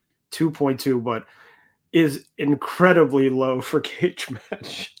is like 2.2, but is incredibly low for Cage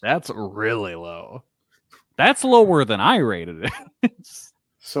Match. That's really low. That's lower than I rated it.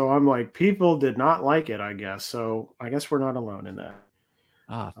 So I'm like, people did not like it, I guess. So I guess we're not alone in that.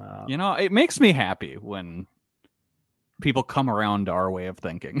 It makes me happy when people come around to our way of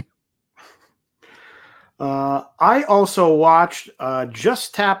thinking. I also watched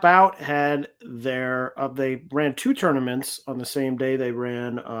Just Tap Out had they ran 2 tournaments on the same day. They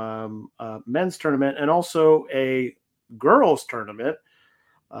ran a men's tournament and also a girls tournament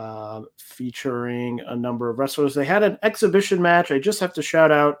featuring a number of wrestlers. They had an exhibition match. I just have to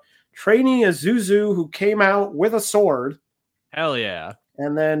shout out Trainee Azuzu, who came out with a sword. Hell yeah.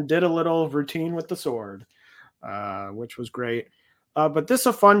 And then did a little routine with the sword, which was great. But this is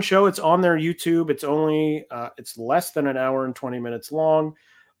a fun show. It's on their YouTube. It's only it's less than an hour and 20 minutes long.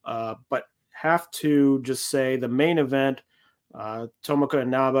 But have to just say the main event, Tomoka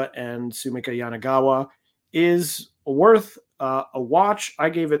Inaba and Sumika Yanagawa, is worth a watch. I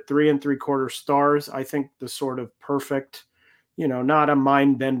gave it 3 3/4 stars. I think the sort of perfect, not a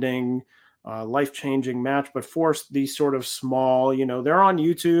mind-bending, life-changing match, but for these sort of small, they're on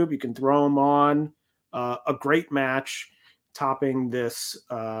YouTube. You can throw them on. A great match. Topping this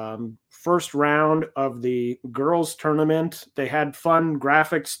first round of the girls tournament. They had fun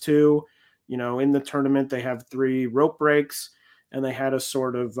graphics too. In the tournament, they have 3 rope breaks and they had a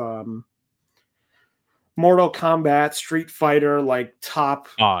sort of Mortal Kombat, Street Fighter, like top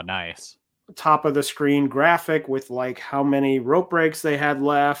Oh, nice. top of the screen graphic with like how many rope breaks they had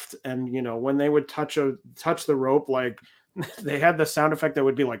left, and when they would touch the rope, like they had the sound effect that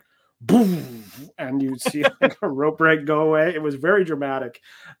would be like boom, and you'd see like a rope break go away. It was very dramatic,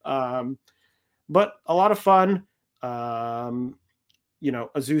 but a lot of fun. Azuzu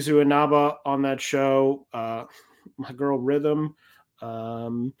Inaba on that show, my girl Rhythm,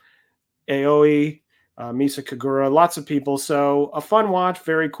 Aoi, Misa Kagura, lots of people. So a fun watch,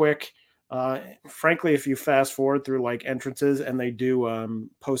 very quick. Frankly, if you fast forward through like entrances and they do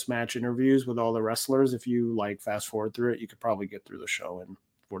post-match interviews with all the wrestlers, if you like fast forward through it, you could probably get through the show in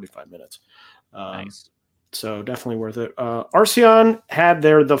 45 minutes. Nice. So definitely worth it. Arceon had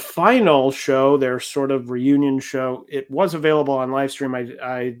the final show, their sort of reunion show. It was available on live stream.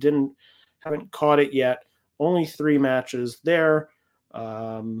 I haven't caught it yet. Only 3 matches there,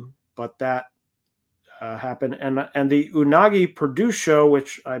 but that happened. And the Unagi Purdue show,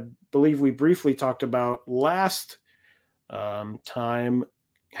 which I believe we briefly talked about last time,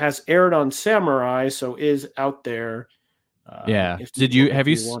 has aired on Samurai, so is out there. Yeah. Have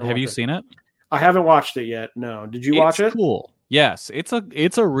you seen it? I haven't watched it yet. No. Did you watch it? Cool. Yes,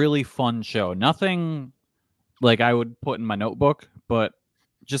 it's a really fun show. Nothing like I would put in my notebook, but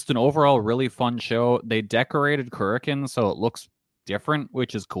just an overall really fun show. They decorated Kurikan so it looks different,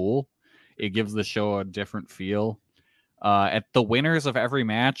 which is cool. It gives the show a different feel. At the winners of every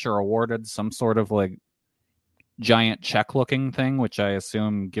match are awarded some sort of like giant check looking thing, which I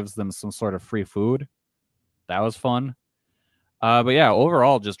assume gives them some sort of free food. That was fun. But yeah,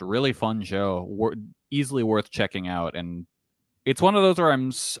 overall, just a really fun show. Easily worth checking out. And it's one of those where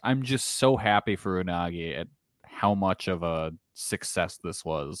I'm just so happy for Unagi at how much of a success this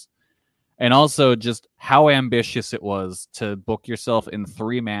was. And also just how ambitious it was to book yourself in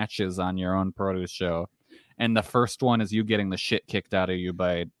 3 matches on your own produce show. And the first one is you getting the shit kicked out of you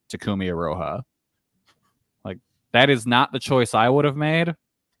by Takumi Iroha. Like, that is not the choice I would have made,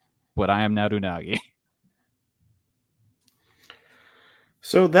 but I am now Unagi.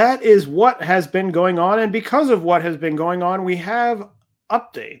 So that is what has been going on. And because of what has been going on, we have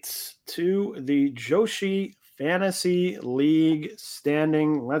updates to the Joshi Fantasy League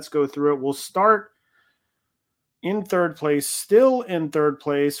standing. Let's go through it. We'll start in third place, still in third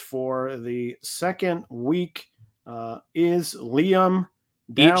place for the second week, is Liam.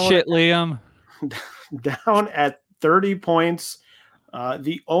 Eat shit, Liam. Down at 30 points.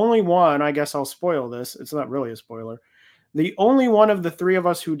 The only one, I guess I'll spoil this. It's not really a spoiler. The only one of the 3 of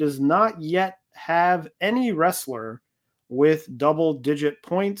us who does not yet have any wrestler with double-digit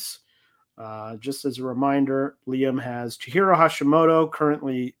points. Just as a reminder, Liam has Chihiro Hashimoto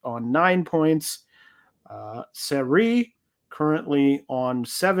currently on 9 points. Seri currently on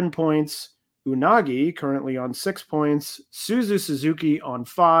 7 points. Unagi currently on 6 points. Suzu Suzuki on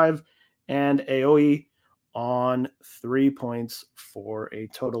 5. And Aoi on 3 points for a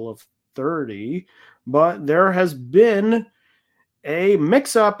total of 30. But there has been a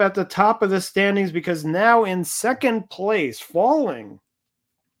mix-up at the top of the standings because now in second place, falling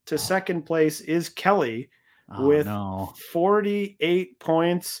to second place, is Kelly with 48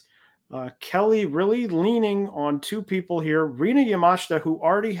 points. Kelly really leaning on 2 people here. Rina Yamashita, who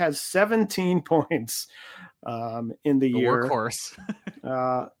already has 17 points in the year.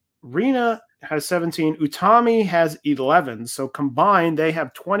 Workhorse. Rina has 17. Utami has 11. So combined, they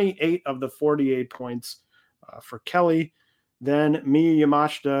have 28 of the 48 points for Kelly. Then Miyu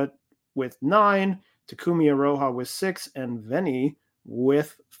Yamashita with 9. Takumi Iroha with 6. And Veni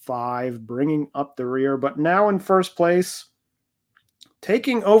with 5, bringing up the rear. But now in first place,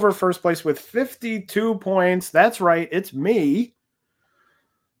 taking over first place with 52 points. That's right. It's me.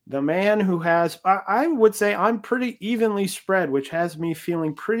 The man who has, I would say I'm pretty evenly spread, which has me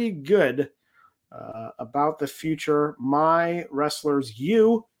feeling pretty good about the future. My wrestlers,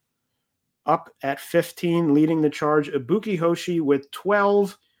 you up at 15, leading the charge. Ibuki Hoshi with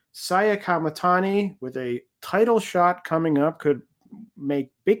 12. Saya Kamatani with a title shot coming up, could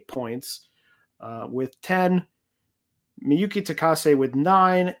make big points with 10. Miyuki Takase with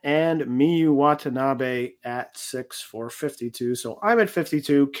 9, and Miyu Watanabe at 6 for 52. So I'm at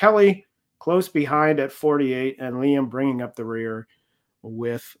 52. Kelly close behind at 48, and Liam bringing up the rear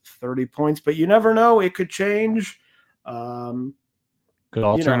with 30 points. But you never know. It could change. Could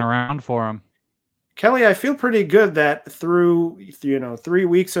all turn around for him. Kelly, I feel pretty good that through 3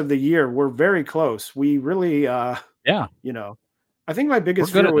 weeks of the year, we're very close. We really, I think my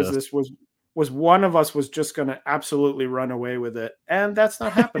biggest fear was one of us was just going to absolutely run away with it, and that's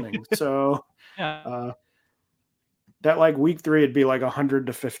not happening. So, that like week 3 it'd be like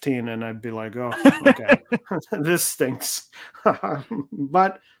 100-15, and I'd be like, oh, okay, this stinks.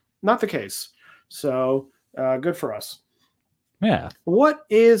 But not the case. So good for us. Yeah. What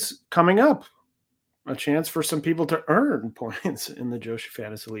is coming up? A chance for some people to earn points in the Joshi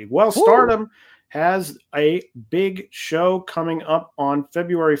Fantasy League. Well, Stardom has a big show coming up on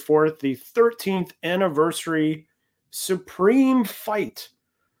February 4th, the 13th anniversary Supreme Fight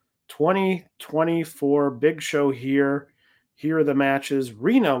 2024. Big show here. Here are the matches.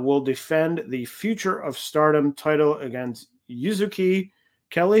 Rina will defend the Future of Stardom title against Yuzuki.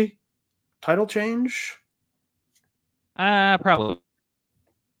 Kelly, title change? Probably.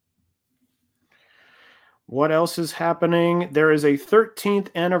 What else is happening? There is a 13th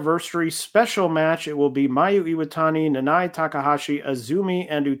anniversary special match. It will be Mayu Iwatani, Nanai Takahashi, Azumi,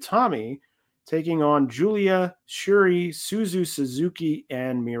 and Utami taking on Julia, Shuri, Suzu Suzuki,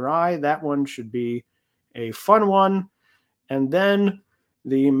 and Mirai. That one should be a fun one. And then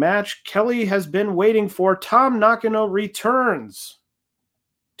the match Kelly has been waiting for. Tam Nakano returns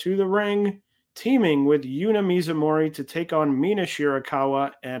to the ring, teaming with Yuna Mizumori to take on Mina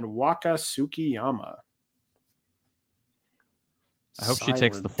Shirakawa and Waka Tsukiyama. I hope she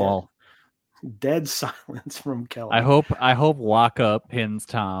takes the fall. Dead silence from Kelly. I hope Waka pins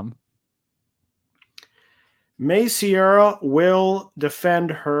Tom. Mei Sierra will defend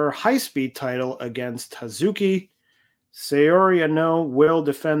her high-speed title against Hazuki. Saori Anou will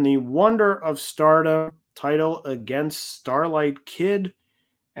defend the Wonder of Stardom title against Starlight Kid.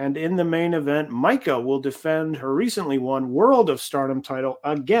 And in the main event, Maika will defend her recently won World of Stardom title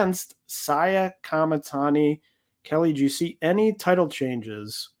against Saya Kamatani. Kelly, do you see any title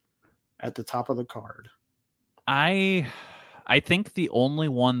changes at the top of the card? I think the only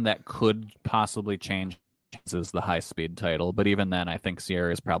one that could possibly change is the high-speed title, but even then, I think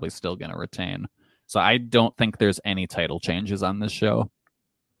Sierra is probably still going to retain. So I don't think there's any title changes on this show.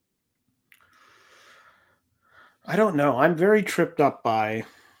 I don't know. I'm very tripped up by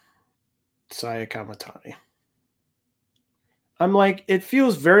Saya Kamatani. I'm like, it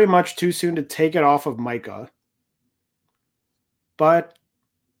feels very much too soon to take it off of Maika. But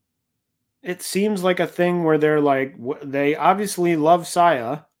it seems like a thing where they're like, they obviously love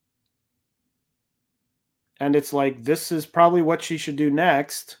Saya. And it's like, this is probably what she should do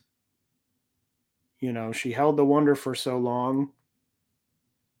next. You know, she held the Wonder for so long.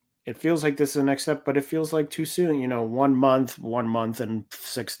 It feels like this is the next step, but it feels like too soon. You know, 1 month and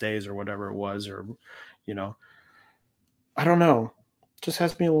 6 days or whatever it was, or, you know, I don't know. Just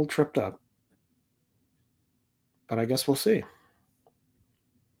has me a little tripped up. But I guess we'll see.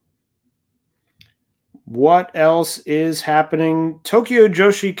 What else is happening? Tokyo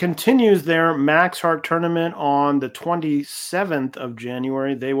Joshi continues their Max Heart tournament on the 27th of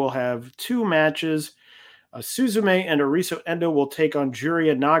January. They will have 2 matches. Suzume and Ariso Endo will take on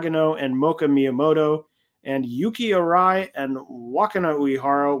Juria Nagano and Moka Miyamoto. And Yuki Arai and Wakana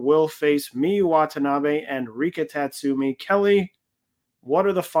Uehara will face Miyu Watanabe and Rika Tatsumi. Kelly, what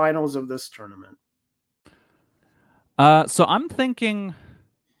are the finals of this tournament? So I'm thinking,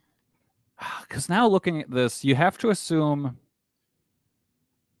 because now looking at this, you have to assume,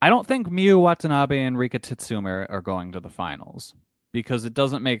 I don't think Miyu Watanabe and Rika Tatsumi are going to the finals, because it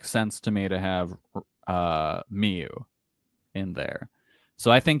doesn't make sense to me to have Miyu in there.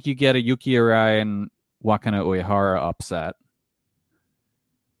 So I think you get a Yuki Arai and Wakana Uehara upset.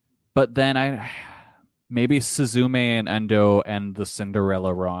 But then maybe Suzume and Endo and the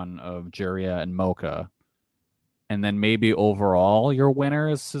Cinderella run of Juria and Moka. And then maybe overall your winner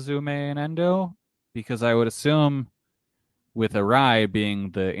is Suzume and Endo, because I would assume with Arai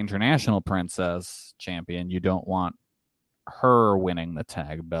being the international princess champion, you don't want her winning the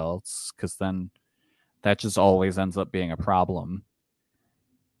tag belts, because then that just always ends up being a problem.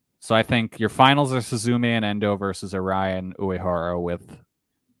 So I think your finals are Suzume and Endo versus Arai and Uehara, with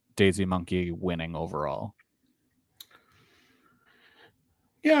Daisy Monkey winning overall.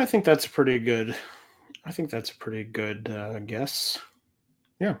 Yeah, I think that's pretty good. Guess.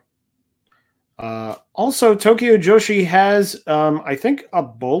 Yeah. Also, Tokyo Joshi has, I think, a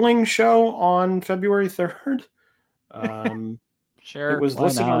bowling show on February 3rd. Sure. It was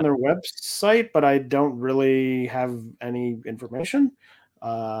listed on their website, but I don't really have any information.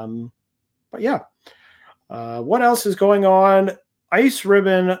 But yeah. What else is going on? Ice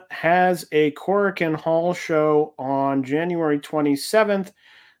Ribbon has a Korakuen Hall show on January 27th.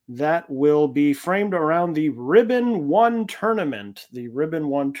 That will be framed around the Ribbon One tournament. The Ribbon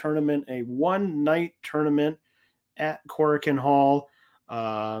One tournament, a one-night tournament at Korakuen Hall.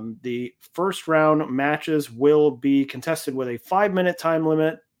 The first round matches will be contested with a 5-minute time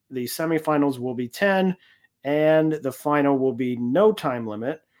limit. The semifinals will be 10, and the final will be no time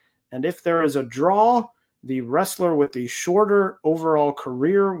limit. And if there is a draw, the wrestler with the shorter overall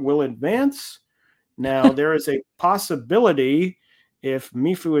career will advance. Now, there is a possibility if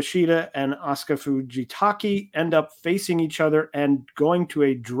Mifu Ishida and Asuka Fujitaki end up facing each other and going to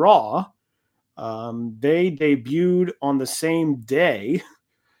a draw. They debuted on the same day.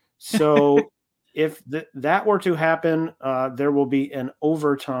 So if that were to happen, there will be an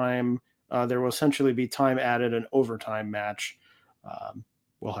overtime. There will essentially be time added. An overtime match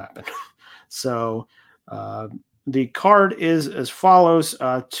will happen. So the card is as follows: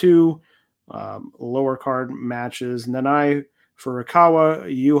 two lower card matches. Nanai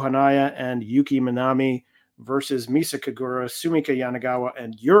Furukawa, Yu Hanaya, and Yuki Minami versus Misa Kagura, Sumika Yanagawa,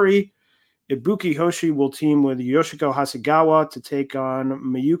 and Yuri. Ibuki Hoshi will team with Yoshiko Hasegawa to take on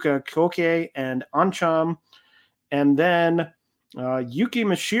Miyuka Koke and Ancham. And then Yuki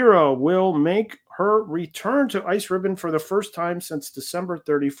Mashiro will make her return to Ice Ribbon for the first time since December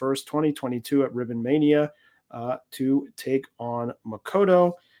 31st, 2022 at Ribbon Mania to take on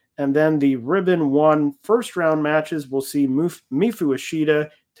Makoto. And then the Ribbon 1 first round matches will see Mifu Ishida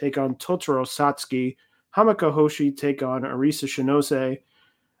take on Totoro Satsuki, Hamako Hoshi take on Arisa Shinose,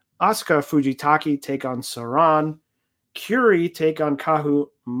 Asuka Fujitaki take on Saran, Kyuri take on Kahu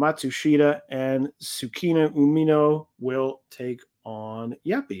Matsushita, and Tsukina Umino will take on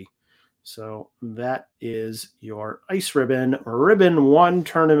Yappy. So that is your Ice Ribbon 1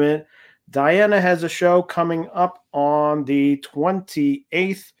 tournament. Diana has a show coming up on the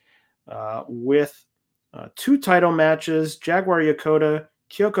 28th with 2 title matches. Jaguar Yokota,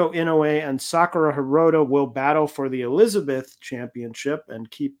 Kyoko Inoue, and Sakura Hirota will battle for the Elizabeth Championship, and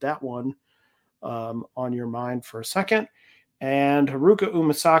keep that one on your mind for a second. And Haruka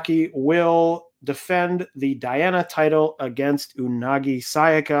Umasaki will defend the Diana title against Unagi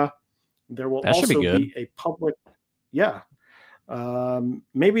Sayaka. There will also be a public,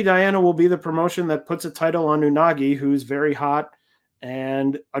 maybe Diana will be the promotion that puts a title on Unagi, who's very hot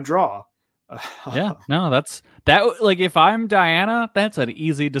and a draw. Yeah, no, that's that. Like, if I'm Diana, that's an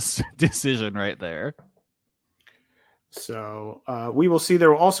easy decision right there. So we will see.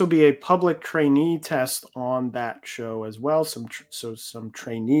 There will also be a public trainee test on that show as well. Some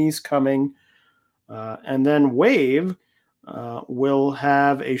trainees coming, and then Wave will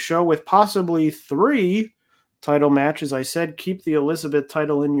have a show with possibly 3 title matches. I said keep the Elizabeth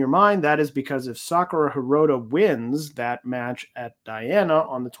title in your mind. That is because if Sakura Hirota wins that match at Diana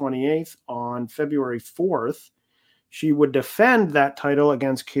on the 28th, on February 4th, she would defend that title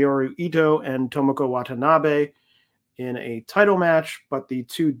against Kaoru Ito and Tomoko Watanabe in a title match. But the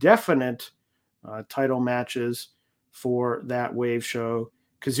 2 definite title matches for that Wave show,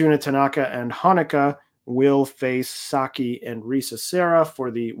 Kazuna Tanaka and Hanukkah, will face Saki and Risa Sera for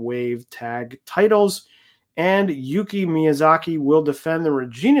the Wave tag titles. And Yuki Miyazaki will defend the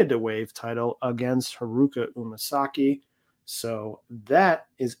Regina de Wave title against Haruka Umasaki. So that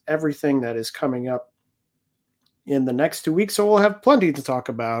is everything that is coming up in the next 2 weeks. So we'll have plenty to talk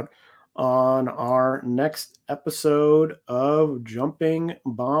about on our next episode of Jumping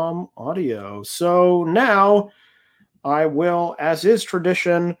Bomb Audio. So now I will, as is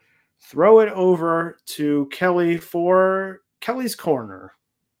tradition, throw it over to Kelly for Kelly's Corner.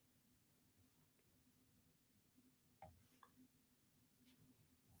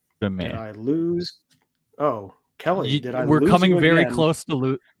 Did I lose? Oh, Kelly, did I lose? We're coming very again? close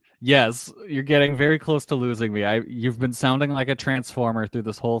to Yes, you're getting very close to losing me. You've been sounding like a transformer through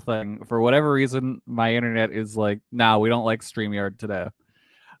this whole thing. For whatever reason, my internet is like, nah, we don't like StreamYard today.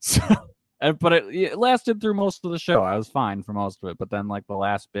 So, but it lasted through most of the show. I was fine for most of it. But then, like, the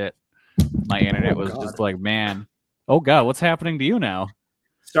last bit, my internet was just like, man, oh God, what's happening to you now?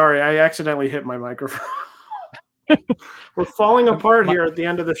 Sorry, I accidentally hit my microphone. We're falling apart here at the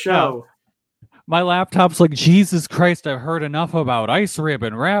end of the show. My laptop's like, Jesus Christ, I've heard enough about Ice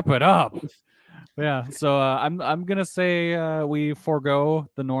Ribbon. Wrap it up. Yeah, so I'm gonna say we forego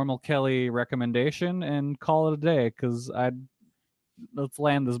the normal Kelly recommendation and call it a day, because let's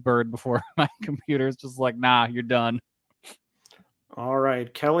land this bird before my computer's just like, nah, you're done. All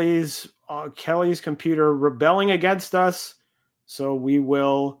right, Kelly's computer rebelling against us, so we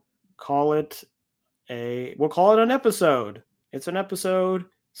will call it an episode. It's an episode.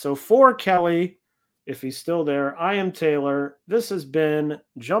 So for Kelly, if he's still there, I am Taylor. This has been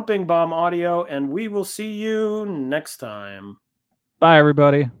Jumping Bomb Audio, and we will see you next time. Bye,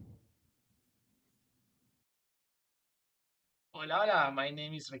 everybody. Hola, hola, my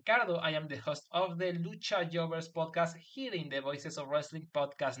name is Ricardo. I am the host of the Lucha Jovers podcast here in the Voices of Wrestling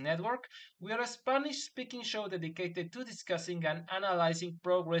podcast network. We are a Spanish speaking show dedicated to discussing and analyzing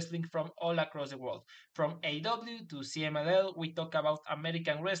pro wrestling from all across the world. From AW to CMLL, we talk about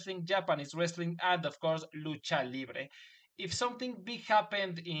American wrestling, Japanese wrestling, and of course, Lucha Libre. If something big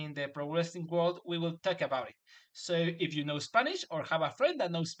happened in the pro wrestling world, we will talk about it. So if you know Spanish or have a friend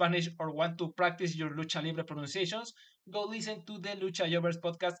that knows Spanish or want to practice your Lucha Libre pronunciations, go listen to the Lucha Jovers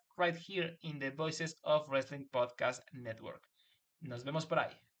podcast right here in the Voices of Wrestling Podcast Network. Nos vemos por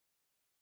ahí.